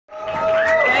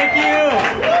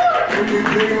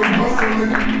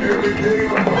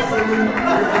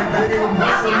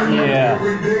Yeah.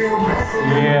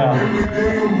 Yeah.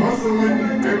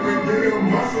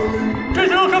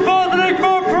 Digital compositing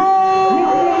for pros!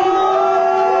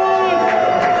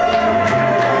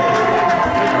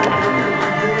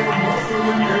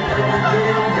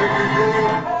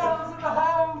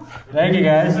 Thank you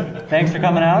guys. Thanks for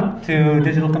coming out to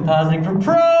Digital Compositing for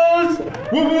Pros!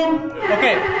 Woo woo!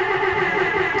 Okay.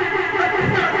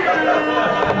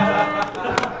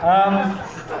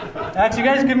 Actually, you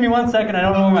guys give me 1 second. I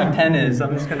don't know where my pen is, so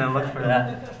I'm just going to look for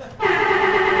that.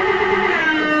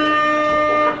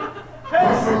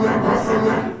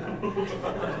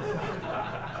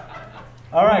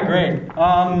 All right, great.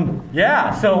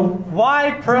 Yeah, so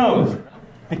why pros?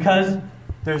 Because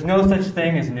there's no such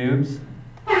thing as noobs.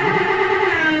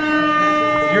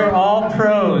 You're all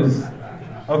pros,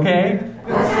 okay?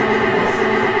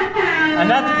 And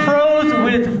that's pros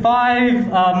with 5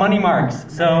 money marks.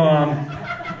 So,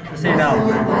 just so you know.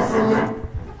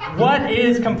 What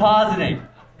is compositing?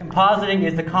 Compositing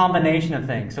is the combination of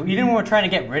things. So even when we're trying to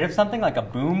get rid of something like a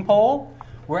boom pole,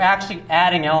 we're actually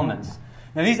adding elements.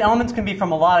 Now these elements can be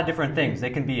from a lot of different things. They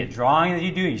can be a drawing that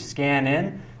you scan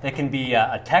in. They can be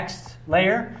a text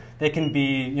layer. They can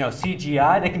be,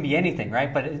 CGI. They can be anything,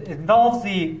 right? But it involves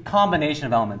the combination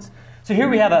of elements. So here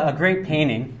we have a great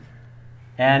painting.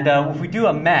 And if we do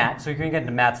a matte, so you're going to get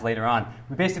into mattes later on,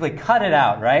 we basically cut it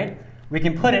out, right? We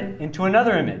can put it into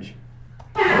another image.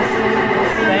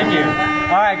 Thank you.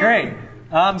 All right, great.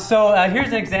 So here's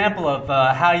an example of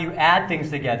how you add things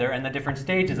together and the different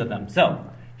stages of them. So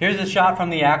here's a shot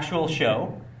from the actual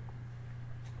show,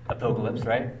 Apokélypse,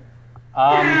 right?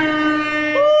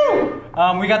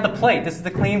 We got the plate. This is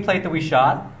the clean plate that we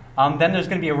shot. Then there's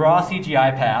going to be a raw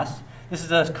CGI pass. This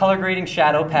is a color grading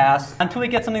shadow pass until we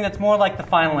get something that's more like the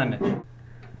final image.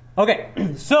 Okay,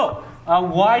 so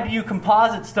why do you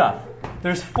composite stuff?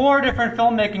 There's 4 different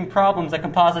filmmaking problems that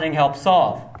compositing helps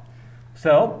solve.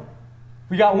 So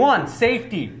we got 1,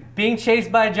 safety. Being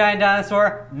chased by a giant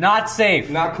dinosaur, not safe.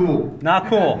 Not cool. Not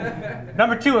cool.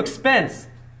 Number 2, expense.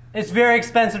 It's very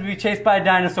expensive to be chased by a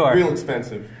dinosaur. Real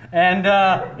expensive. And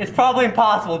it's probably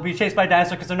impossible to be chased by a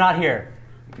dinosaur because they're not here.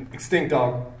 Extinct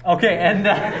dog. Okay, and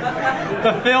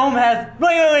the film has...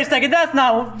 Wait a second, that's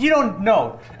not... You don't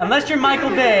know. Unless you're Michael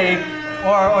Bay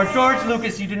or George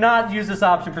Lucas, you do not use this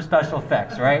option for special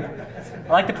effects, right? I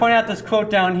like to point out this quote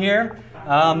down here.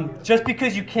 Just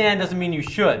because you can doesn't mean you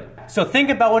should. So think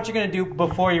about what you're going to do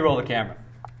before you roll the camera.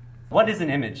 What is an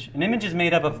image? An image is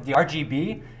made up of the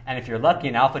RGB, and if you're lucky,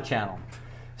 an alpha channel.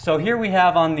 So here we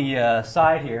have on the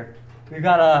side here, we've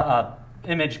got a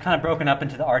image kind of broken up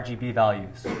into the RGB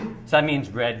values. So that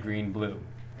means red, green, blue.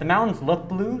 The mountains look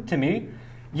blue to me,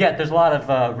 yet there's a lot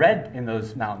of red in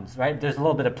those mountains, right? There's a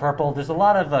little bit of purple. There's a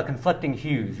lot of conflicting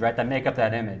hues, right, that make up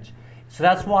that image. So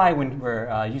that's why when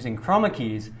we're using chroma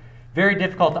keys, very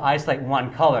difficult to isolate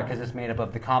one color because it's made up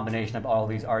of the combination of all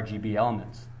these RGB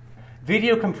elements.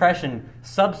 Video compression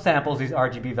subsamples these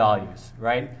RGB values,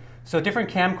 right? So different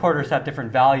camcorders have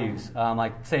different values.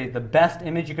 Like, say, the best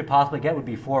image you could possibly get would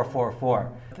be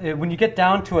 444. When you get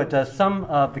down to it, some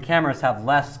of the cameras have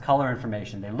less color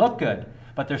information. They look good,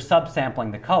 but they're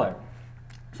subsampling the color.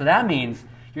 So that means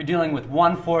you're dealing with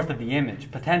 1/4 of the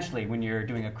image, potentially, when you're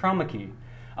doing a chroma key.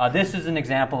 This is an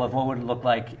example of what would it look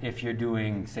like if you're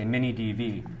doing, say, mini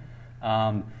DV.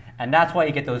 And that's why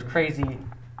you get those crazy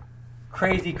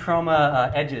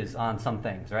chroma edges on some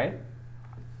things, right?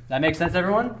 That makes sense,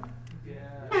 everyone?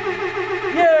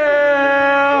 Yeah!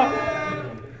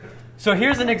 So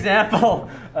here's an example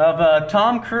of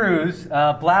Tom Cruise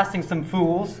blasting some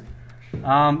fools.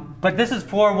 But this is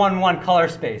 411 color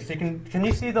space. So can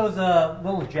you see those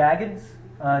little jagged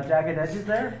edges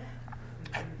there?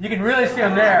 You can really see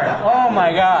them there. Oh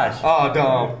my gosh. Oh,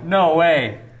 don't. No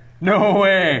way. No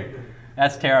way.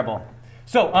 That's terrible.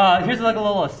 So here's like a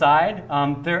little aside.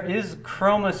 There is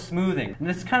chroma smoothing. And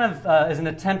this kind of is an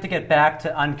attempt to get back to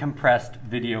uncompressed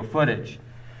video footage.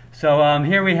 So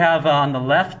here we have on the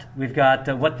left, we've got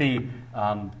what the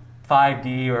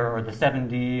 5D or the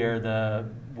 7D or the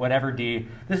whatever D.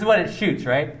 This is what it shoots,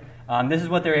 right? This is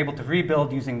what they're able to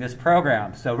rebuild using this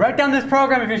program. So write down this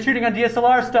program if you're shooting on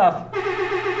DSLR stuff.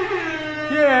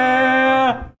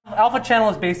 Yeah! Alpha channel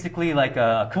is basically like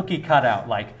a cookie cutout,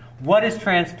 like what is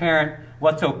transparent,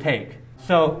 what's opaque.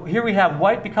 So here we have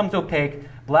white becomes opaque,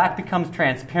 black becomes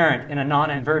transparent in a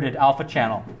non-inverted alpha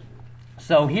channel.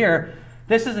 So here,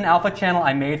 this is an alpha channel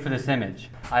I made for this image.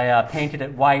 I painted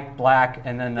it white, black,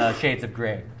 and then shades of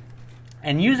gray.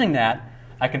 And using that,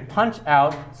 I can punch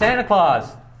out Santa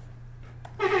Claus.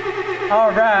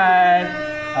 All right.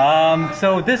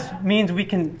 So this means we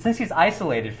can, since he's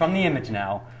isolated from the image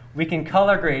now, we can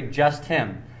color grade just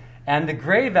him. And the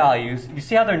gray values, you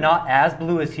see how they're not as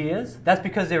blue as he is? That's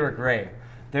because they were gray.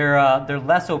 They're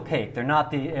less opaque. They're not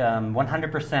the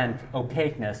 100%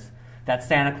 opaqueness that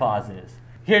Santa Claus is.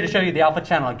 Here to show you the alpha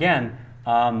channel again,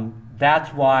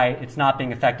 that's why it's not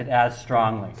being affected as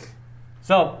strongly.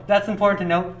 So that's important to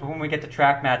note for when we get to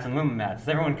track mats and lumen mats. Does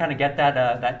everyone kind of get that,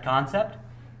 that concept?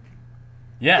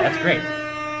 Yeah, that's great.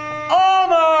 Oh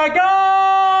my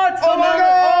God! Oh my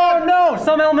God! Oh no!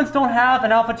 Some elements don't have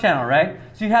an alpha channel, right?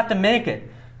 So you have to make it.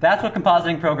 That's what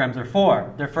compositing programs are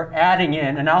for. They're for adding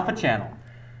in an alpha channel.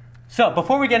 So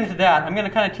before we get into that, I'm going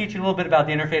to kind of teach you a little bit about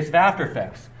the interface of After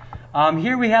Effects.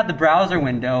 Here we have the browser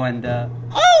window and...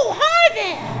 Oh, hi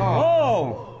there!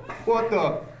 Whoa! What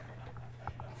the?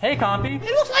 Hey, Compy. It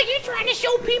looks like you're trying to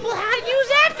show people how to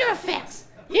use After Effects.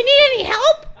 You need any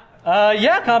help?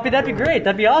 Yeah, Compy, that'd be great.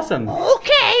 That'd be awesome.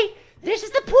 Okay, this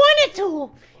is the pointer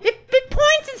tool. It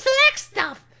points and selects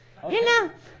stuff. Okay.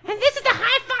 And this is the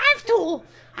high five tool.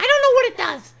 I don't know what it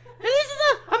does. And this is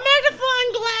a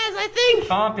magnifying glass, I think.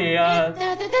 Compy,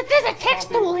 there's a text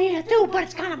tool here too, but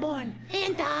it's kind of boring. And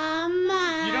you don't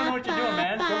know what you're doing,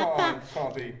 man. Come on,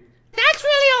 Compy. That's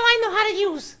really all I know how to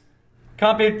use.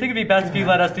 Compy, I think it'd be best if you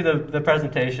let us do the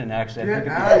presentation, actually. Get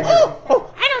out of here.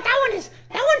 Oh, I know what that one is.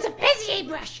 That one's a Bézier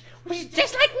brush, which is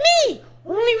just like me,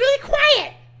 only really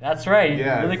quiet. That's right.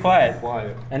 Yeah, really quiet.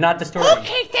 Quiet. And not distorted.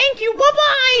 Okay, thank you.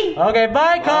 Bye-bye. Okay,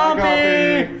 bye,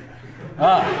 Compy.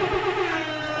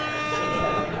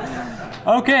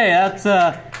 Okay, that's,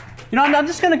 you know, I'm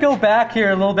just going to go back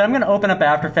here a little bit. I'm going to open up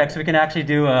After Effects so we can actually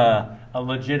do a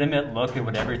legitimate look at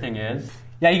what everything is.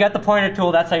 Yeah, you got the pointer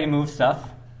tool. That's how you move stuff.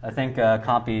 I think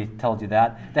Compy told you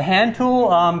that. The hand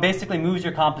tool basically moves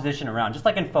your composition around, just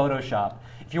like in Photoshop.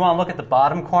 If you want to look at the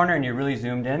bottom corner and you're really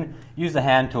zoomed in, use the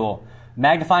hand tool.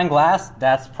 Magnifying glass,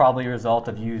 that's probably a result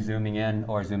of you zooming in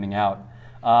or zooming out.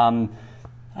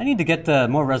 I need to get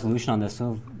more resolution on this.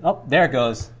 So, oh, there it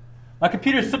goes. My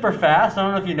computer's super fast. I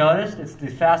don't know if you noticed. It's the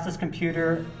fastest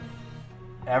computer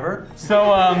ever.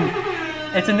 So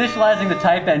it's initializing the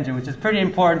type engine, which is pretty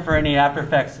important for any After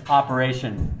Effects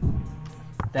operation.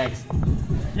 Thanks.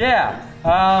 Yeah.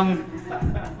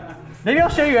 Maybe I'll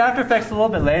show you After Effects a little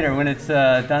bit later when it's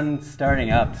done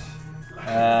starting up.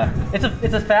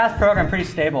 It's a fast program, pretty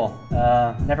stable.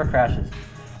 Never crashes.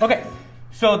 Okay.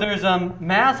 So there's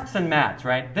masks and mats,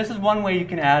 right? This is one way you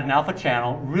can add an alpha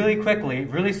channel really quickly,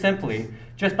 really simply,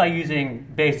 just by using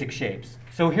basic shapes.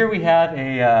 So here we have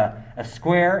a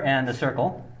square and a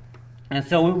circle. And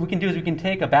so what we can do is we can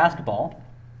take a basketball,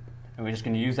 and we're just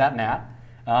going to use that mat.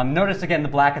 Notice again the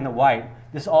black and the white.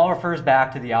 This all refers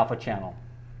back to the alpha channel.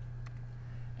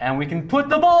 And we can put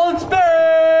the ball in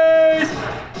space!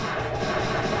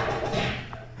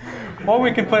 Or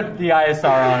we can put the ISR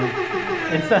on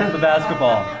instead of the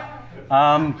basketball.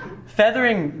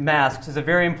 Feathering masks is a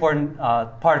very important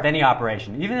part of any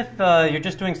operation. Even if you're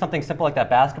just doing something simple like that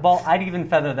basketball, I'd even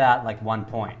feather that like 1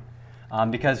 point.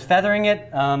 Because feathering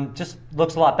it just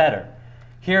looks a lot better.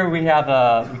 Here we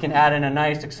have we can add in a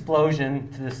nice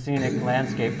explosion to the scenic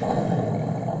landscape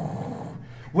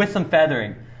with some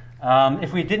feathering.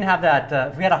 If we didn't have that,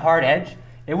 if we had a hard edge,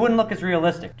 it wouldn't look as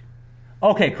realistic.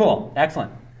 Okay, cool,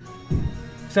 excellent.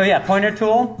 So yeah, pointer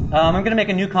tool. I'm going to make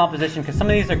a new composition because some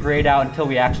of these are grayed out until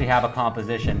we actually have a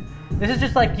composition. This is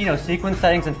just like, you know, sequence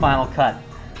settings and Final Cut.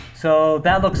 So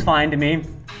that looks fine to me.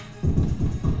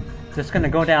 Just going to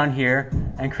go down here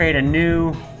and create a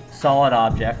new solid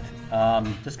object.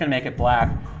 Just going to make it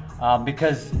black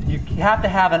because you have to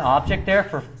have an object there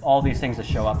for all these things to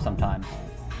show up sometimes.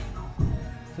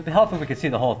 So it'd be helpful if we could see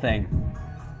the whole thing.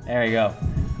 There you go.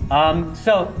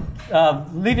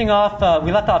 Leaving off,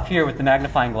 we left off here with the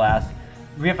magnifying glass.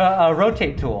 We have a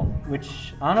rotate tool,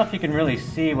 which I don't know if you can really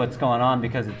see what's going on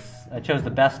because I chose the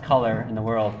best color in the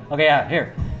world. Okay, yeah,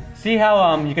 here. See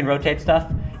how you can rotate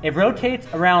stuff? It rotates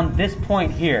around this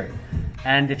point here.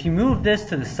 And if you move this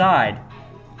to the side,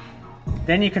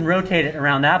 then you can rotate it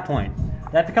around that point.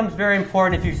 That becomes very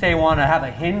important if you say you want to have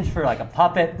a hinge for like a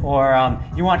puppet or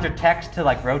you want your text to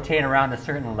like rotate around a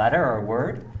certain letter or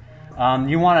word.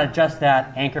 You want to adjust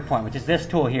that anchor point, which is this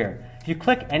tool here. If you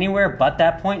click anywhere but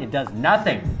that point, it does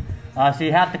nothing. So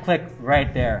you have to click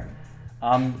right there.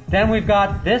 Then we've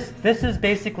got this. This is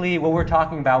basically what we're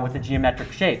talking about with the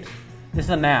geometric shapes. This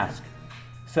is a mask.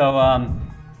 So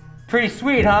pretty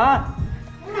sweet, huh?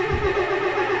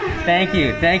 Thank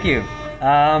you, thank you.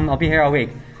 I'll be here all week.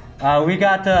 We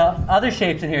got other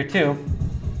shapes in here too.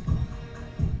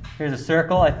 Here's a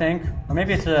circle, I think. Or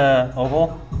maybe it's an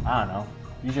oval. I don't know.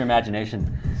 Use your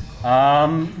imagination.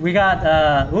 We got,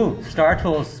 Star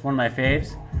Tool's one of my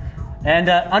faves. And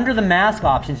under the mask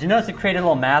options, you notice it created a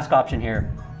little mask option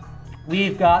here.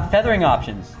 We've got feathering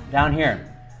options down here.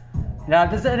 Now,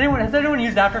 has anyone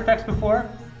used After Effects before?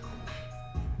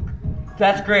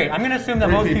 That's great. I'm going to assume that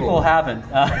most people haven't.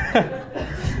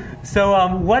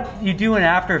 So what you do in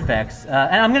After Effects,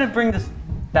 and I'm going to bring this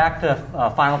back to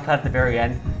Final Cut at the very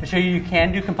end to show you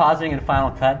can do compositing in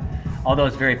Final Cut, although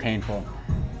it's very painful.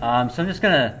 So I'm just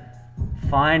going to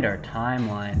find our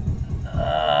timeline.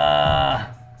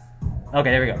 Okay,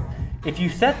 there we go. If you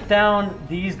set down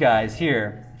these guys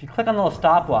here, if you click on the little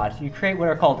stopwatch, you create what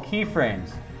are called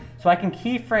keyframes. So I can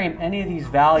keyframe any of these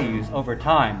values over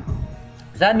time.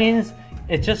 So that means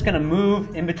it's just going to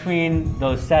move in between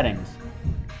those settings.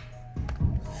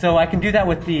 So I can do that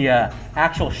with the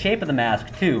actual shape of the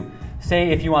mask too. Say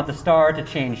if you want the star to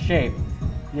change shape,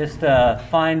 just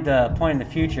find a point in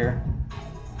the future,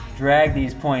 drag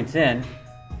these points in.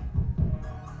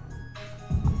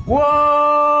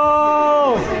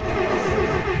 Whoa!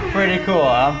 Pretty cool,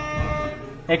 huh?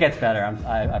 It gets better,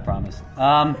 I promise.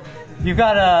 You've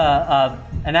got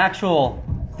an actual,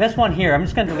 this one here, I'm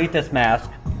just going to delete this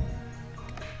mask.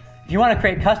 If you want to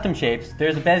create custom shapes,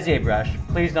 there's a Bezier brush.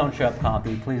 Please don't show up,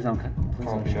 Compy. Please don't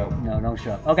show up. No, don't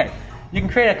show up. Okay, you can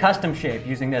create a custom shape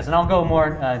using this, and I'll go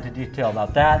more into detail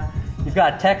about that. You've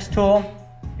got a text tool.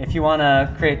 If you want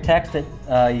to create text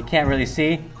that you can't really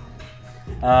see.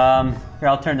 Here,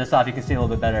 I'll turn this off. You can see a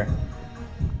little bit better.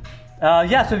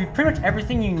 Yeah, so pretty much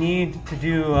everything you need to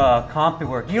do comp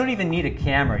work. You don't even need a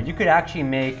camera. You could actually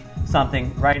make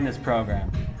something right in this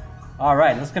program. All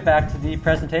right, let's get back to the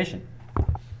presentation.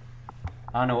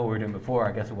 I don't know what we were doing before.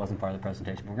 I guess it wasn't part of the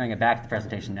presentation. But we're going to get back to the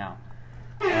presentation now.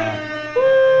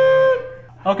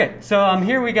 Okay, so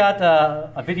here we got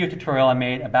a video tutorial I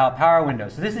made about power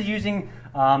windows. So this is using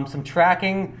some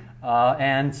tracking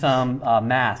and some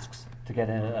masks to get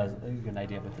an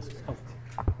idea of what this is. Oh.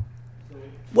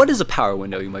 What is a power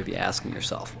window, you might be asking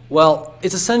yourself? Well,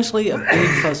 it's essentially a big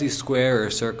fuzzy square or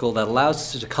circle that allows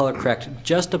us to color correct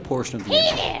just a portion of the image.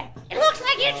 Hey there! It looks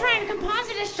like you're trying to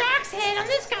composite a shark's head on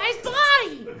this guy's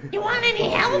body. You want any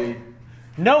help?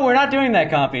 No, we're not doing that,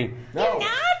 Compy. No. You're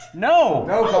not? No.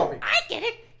 No, Oh, Compy. I get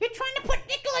it. You're trying to put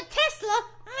Nikola Tesla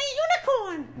on a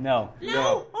unicorn. No.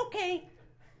 No? Okay.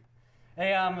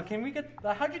 Hey, can we get,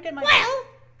 how'd you get my... Well,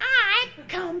 I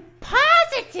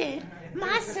composited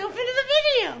myself into the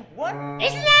video. What?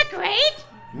 Isn't that great?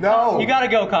 No. You gotta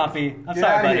go, Compy. I'm Get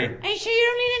sorry, outta buddy. here. Are you sure you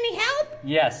don't need any help?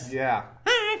 Yes. Yeah.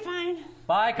 All right, fine.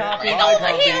 Bye, I'm Compy. gonna go over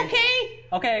Compy. here, okay?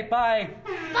 Okay, bye.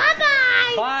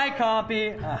 Bye-bye. Bye,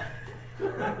 Compy.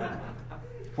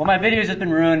 Well, my video's just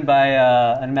been ruined by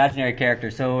an imaginary character,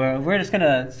 so we're just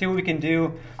gonna see what we can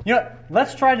do. You know,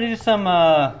 let's try to do some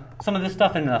of this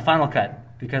stuff in Final Cut,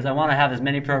 because I want to have as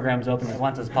many programs open at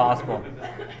once as possible.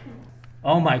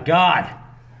 Oh my God!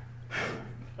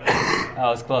 That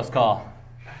was a close call.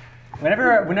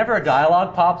 Whenever a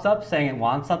dialogue pops up saying it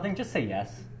wants something, just say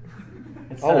yes.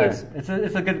 It's Always. It's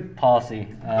a good policy.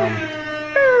 What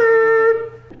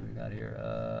we got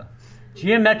here?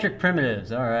 Geometric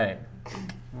primitives. All right.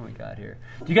 What we got here?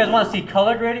 Do you guys want to see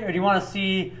colored ready, or do you want to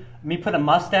see me put a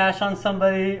mustache on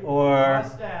somebody, or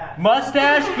mustache?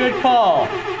 Mustache. Good call.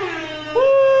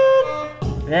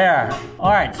 Woo! There.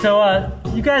 All right. So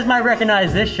you guys might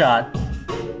recognize this shot.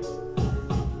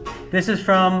 This is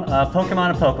from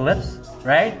Pokémon Apokélypse,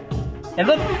 right? It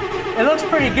looks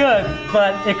pretty good,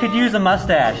 but it could use a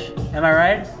mustache. Am I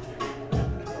right?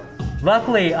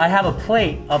 Luckily, I have a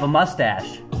plate of a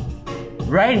mustache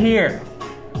right here.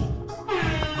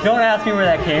 Don't ask me where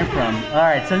that came from. All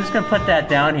right, so I'm just gonna put that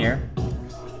down here.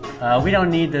 We don't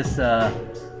need this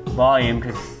volume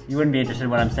because you wouldn't be interested in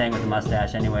what I'm saying with the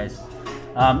mustache anyways.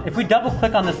 If we double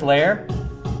click on this layer,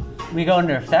 we go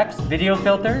into Effects, Video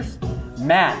Filters,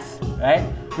 Mats, right?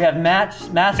 We have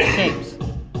mask shapes.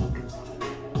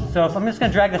 So if I'm just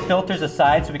gonna drag the filters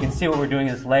aside so we can see what we're doing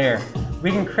in this layer,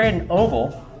 we can create an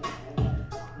oval.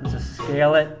 Let's just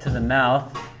scale it to the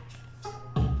mouth.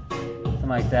 Something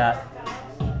like that.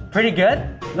 Pretty good.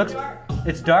 Looks,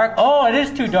 it's dark. Oh, it is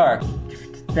too dark.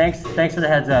 Thanks for the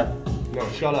heads up. No,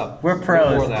 shut up. We're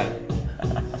pros. Before that.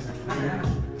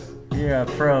 Yeah,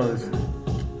 pros.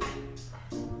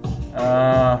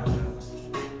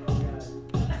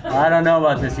 I don't know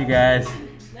about this, you guys.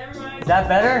 Is that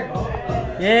better?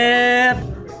 Yeah.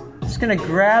 Just gonna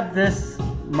grab this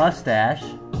mustache.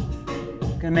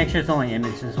 Gonna make sure it's only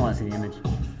image. Just want to see the image.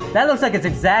 That looks like it's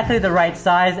exactly the right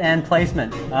size and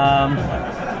placement.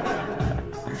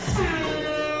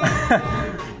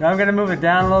 Now I'm gonna move it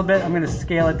down a little bit. I'm gonna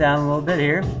scale it down a little bit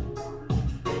here.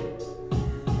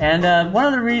 And one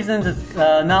of the reasons it's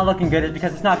not looking good is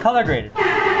because it's not color graded.